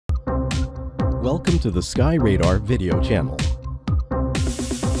Welcome to the SkyRadar video channel.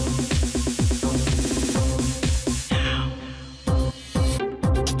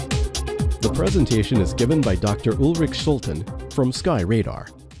 The presentation is given by Dr. Ulrich Schulten from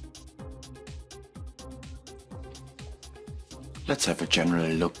SkyRadar. Let's have a general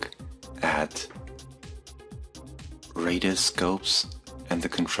look at radar scopes and the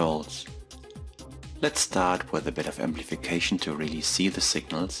controls. Let's start with a bit of amplification to really see the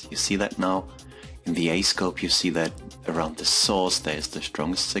signals. You see that now? In the A scope you see that around the source there is the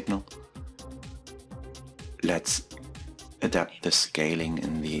strongest signal. Let's adapt the scaling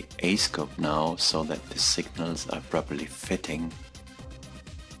in the A scope now so that the signals are properly fitting.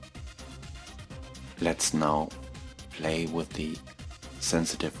 Let's now play with the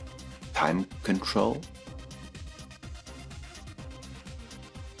sensitive time control.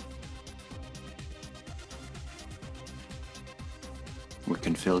 We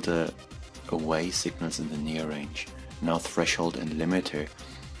can filter away signals in the near range. Now threshold and limiter.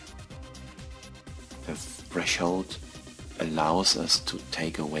 The threshold allows us to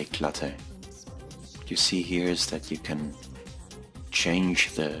take away clutter. What you see here is that you can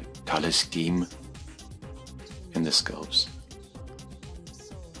change the color scheme in the scopes.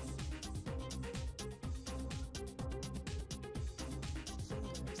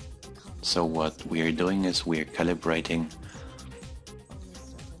 So what we are doing is we are calibrating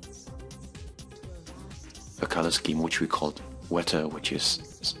a color scheme which we called wetter, which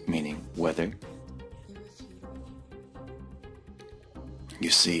is meaning weather.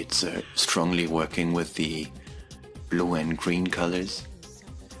 You see it's strongly working with the blue and green colors.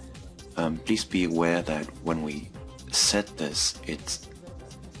 Please be aware that when we set this, it's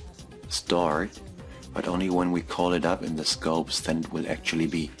stored, but only when we call it up in the scopes, then it will actually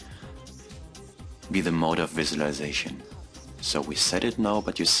be the mode of visualization. So we set it now,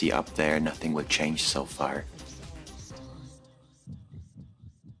 but you see up there nothing will change so far.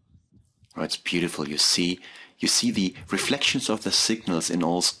 Oh, it's beautiful. You see the reflections of the signals in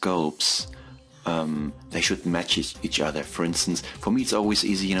all scopes. They should match each other. For instance, for me it's always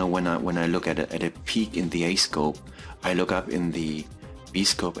easy, you know, when I look at a peak in the A scope, I look up in the B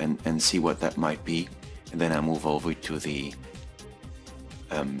scope and see what that might be, and then I move over to the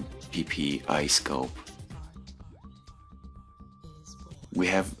PPI scope.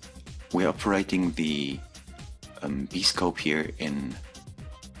 We're operating the B scope here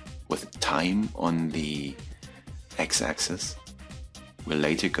with time on the x-axis. We'll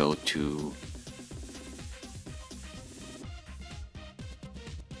later go to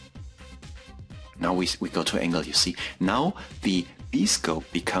now we go to angle. You see now the B scope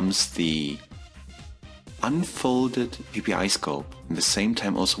becomes the unfolded PPI scope. At the same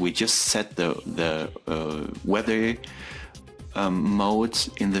time also we just set the weather mode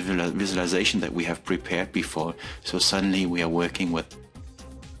in the visualization that we have prepared before. So suddenly we are working with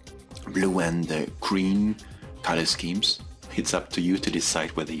blue and green color schemes. It's up to you to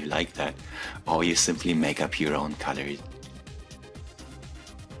decide whether you like that or you simply make up your own colors.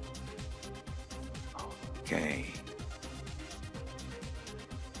 Okay.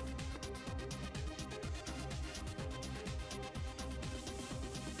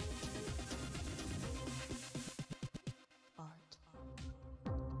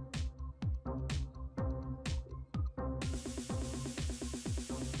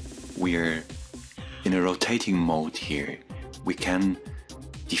 We're in a rotating mode here. We can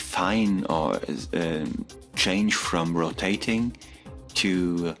define or change from rotating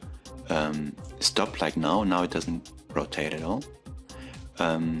to stop, like now. Now it doesn't rotate at all.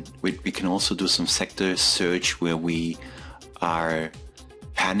 We can also do some sector search where we are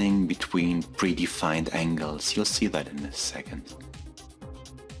panning between predefined angles. You'll see that in a second.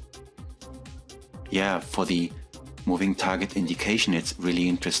 Yeah, for the moving target indication, it's really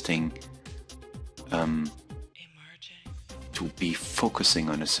interesting to be focusing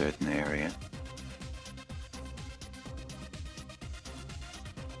on a certain area.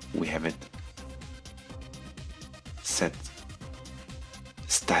 We have it set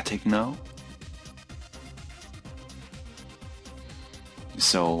static now.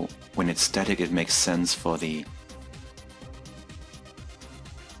 So when it's static, it makes sense for the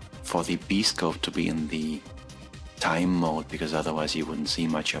B scope to be in the time mode, because otherwise you wouldn't see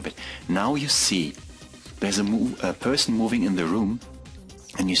much of it. Now you see there's a person moving in the room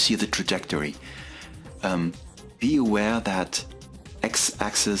and you see the trajectory. Be aware that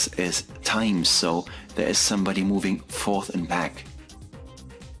x-axis is time, so there is somebody moving forth and back.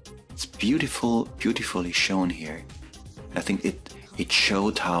 It's beautifully shown here. I think it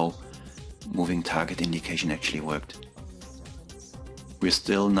showed how moving target indication actually worked. We're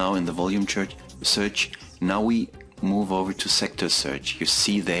still now in the volume chart search. Now we move over to sector search. You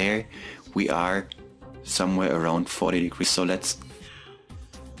see there we are somewhere around 40 degrees. So let's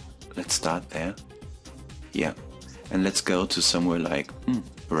start there. Yeah, and let's go to somewhere like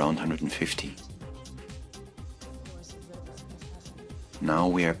around 150. Now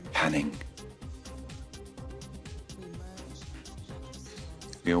we are panning.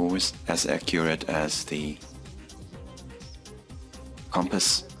 We're always as accurate as the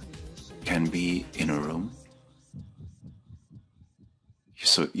compass can be in a room.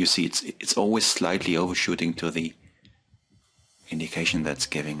 So you see, it's always slightly overshooting to the indication that's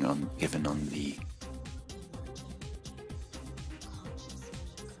given on the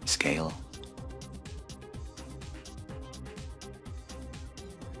scale.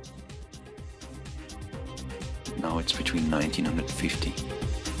 Now it's between 19 and 150.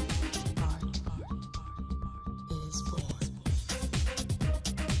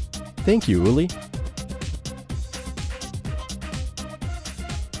 Thank you, Uli.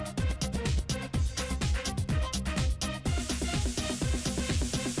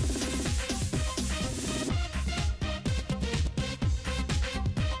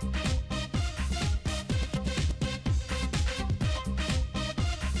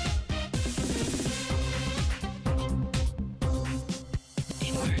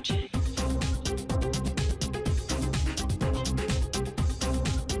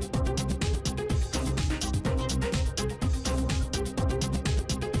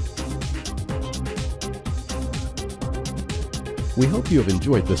 We hope you have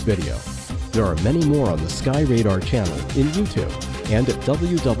enjoyed this video. There are many more on the SkyRadar channel in YouTube and at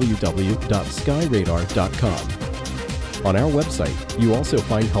www.skyradar.com. On our website, you also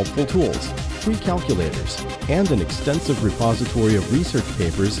find helpful tools, free calculators, and an extensive repository of research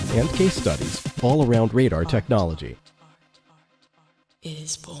papers and case studies all around radar technology. It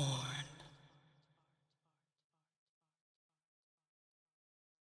is born.